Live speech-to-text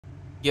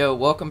Yo,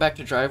 welcome back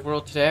to Drive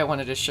World. Today I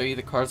wanted to show you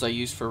the cars I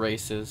use for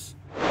races.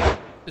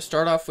 To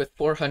start off with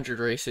 400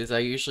 races, I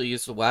usually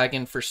use the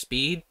wagon for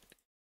speed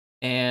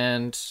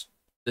and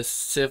the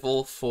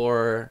civil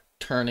for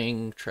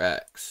turning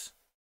tracks.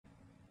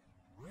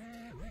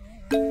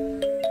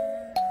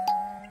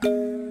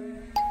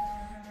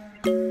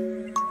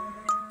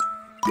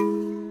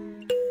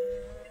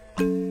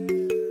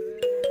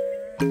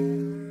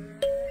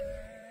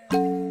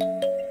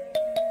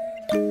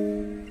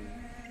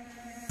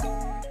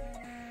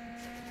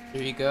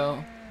 There you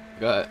go.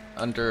 Got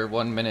under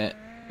 1 minute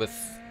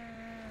with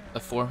a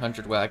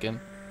 400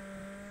 wagon.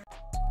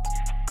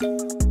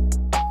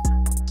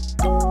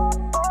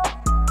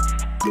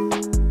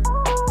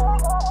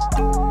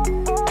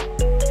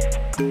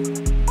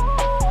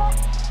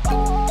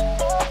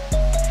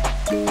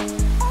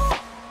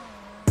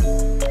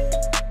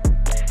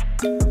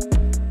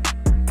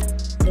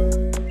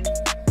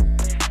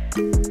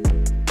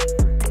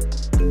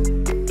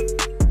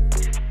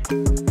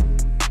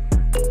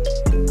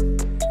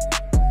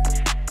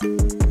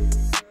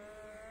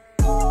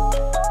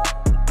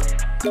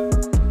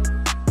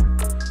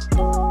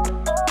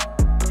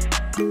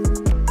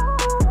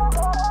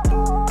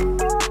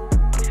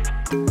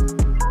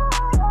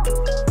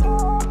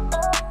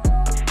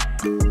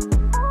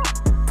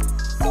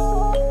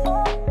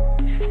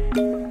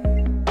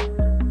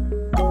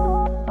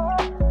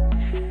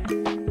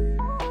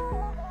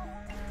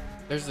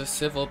 There's a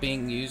civil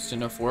being used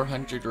in a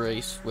 400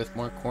 race with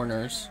more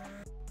corners.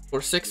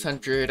 For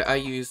 600, I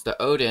use the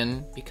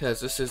Odin because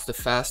this is the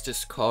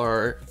fastest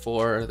car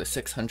for the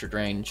 600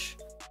 range.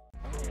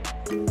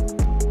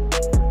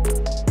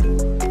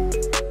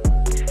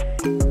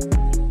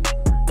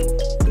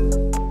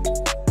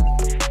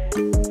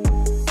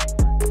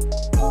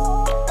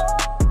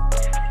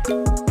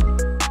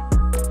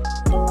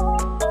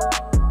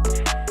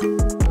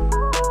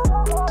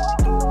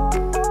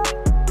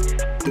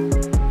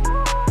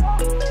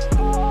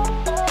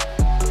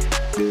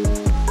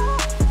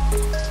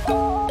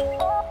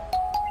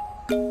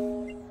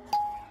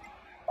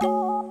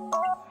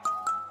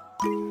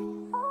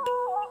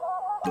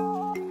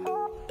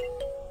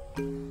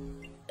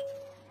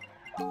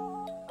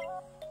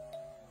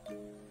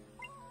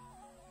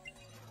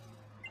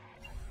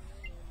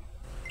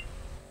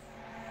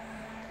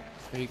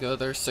 There you go,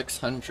 there's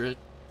 600.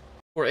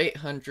 For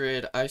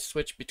 800, I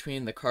switch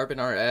between the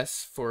Carbon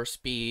RS for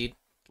speed,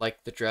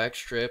 like the drag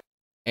strip,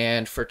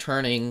 and for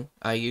turning,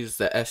 I use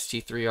the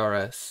ST3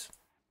 RS.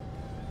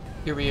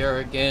 Here we are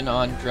again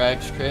on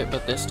drag strip,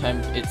 but this time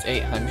it's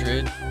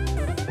 800.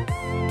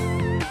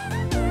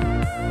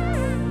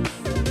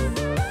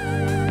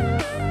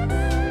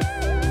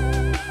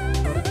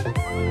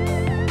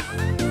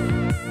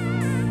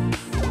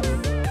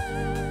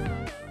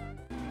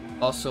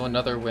 Also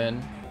another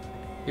win.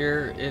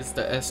 Here is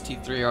the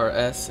ST3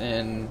 RS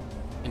in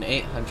an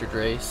 800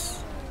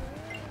 race.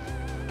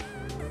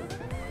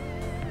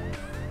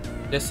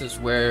 This is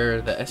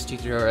where the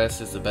ST3 RS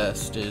is the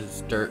best,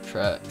 is dirt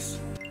tracks.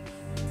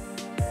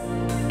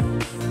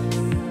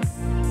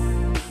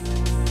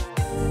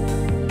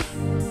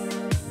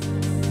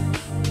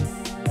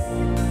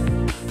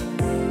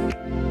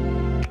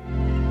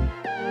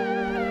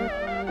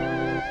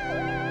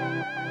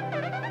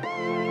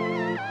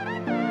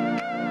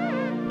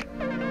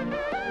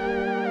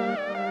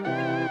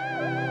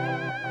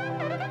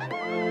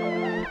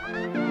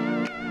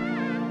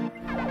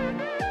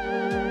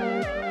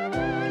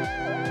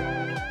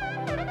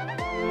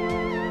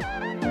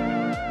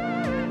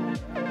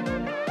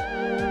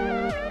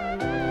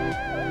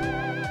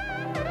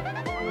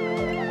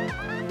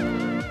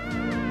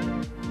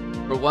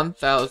 For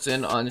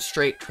 1000 on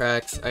straight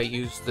tracks, I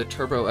use the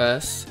Turbo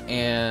S,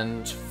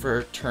 and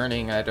for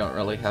turning, I don't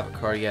really have a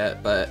car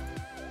yet, but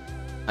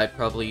I'd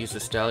probably use the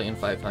Stallion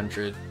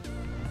 500.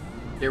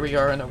 Here we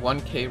are in a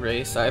 1K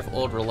race. I have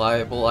Old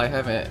Reliable. I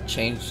haven't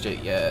changed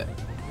it yet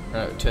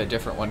to a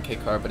different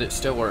 1K car, but it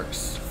still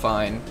works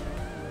fine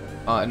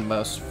on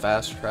most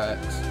fast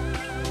tracks.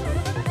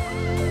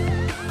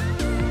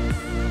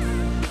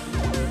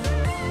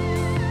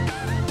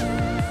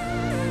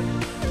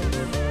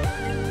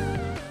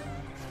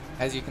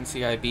 As you can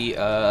see, I beat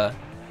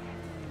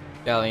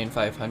Stallion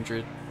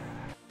 500.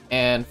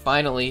 And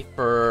finally,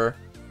 for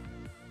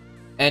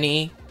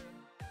any,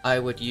 I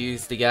would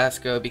use the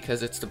Yasko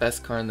because it's the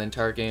best car in the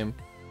entire game.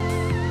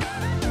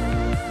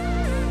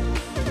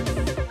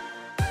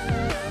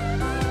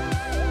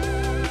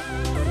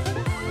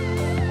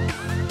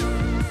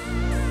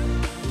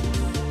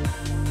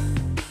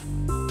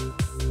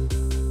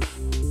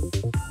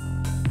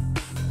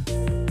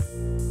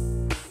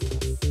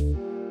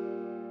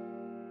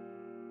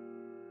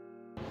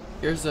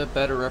 Here's a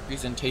better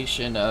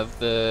representation of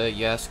the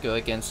Yasko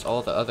against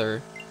all the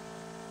other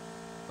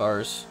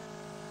cars.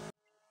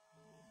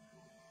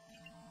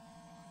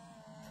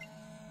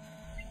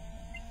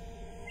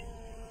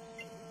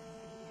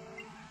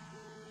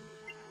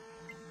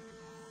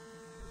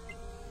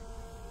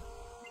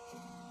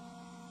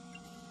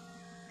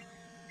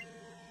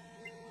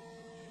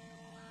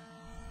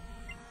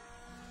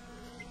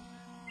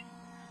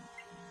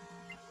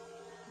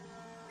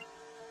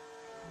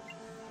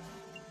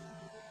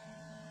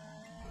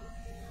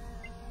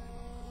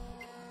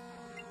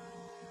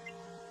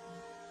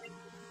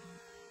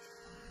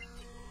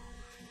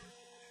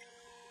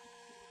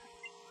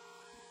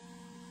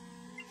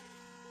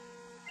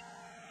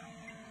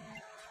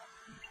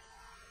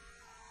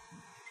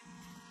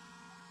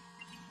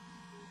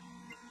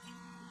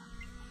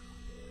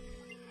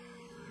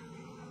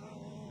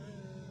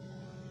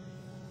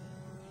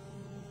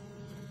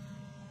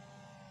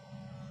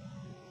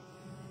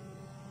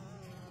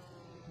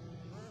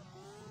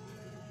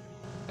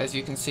 As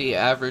you can see,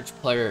 average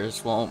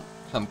players won't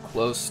come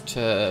close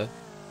to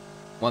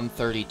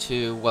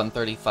 132,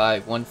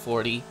 135,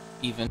 140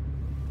 even.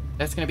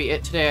 That's gonna be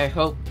it today. I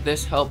hope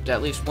this helped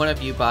at least one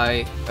of you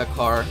buy a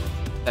car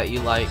that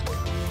you like.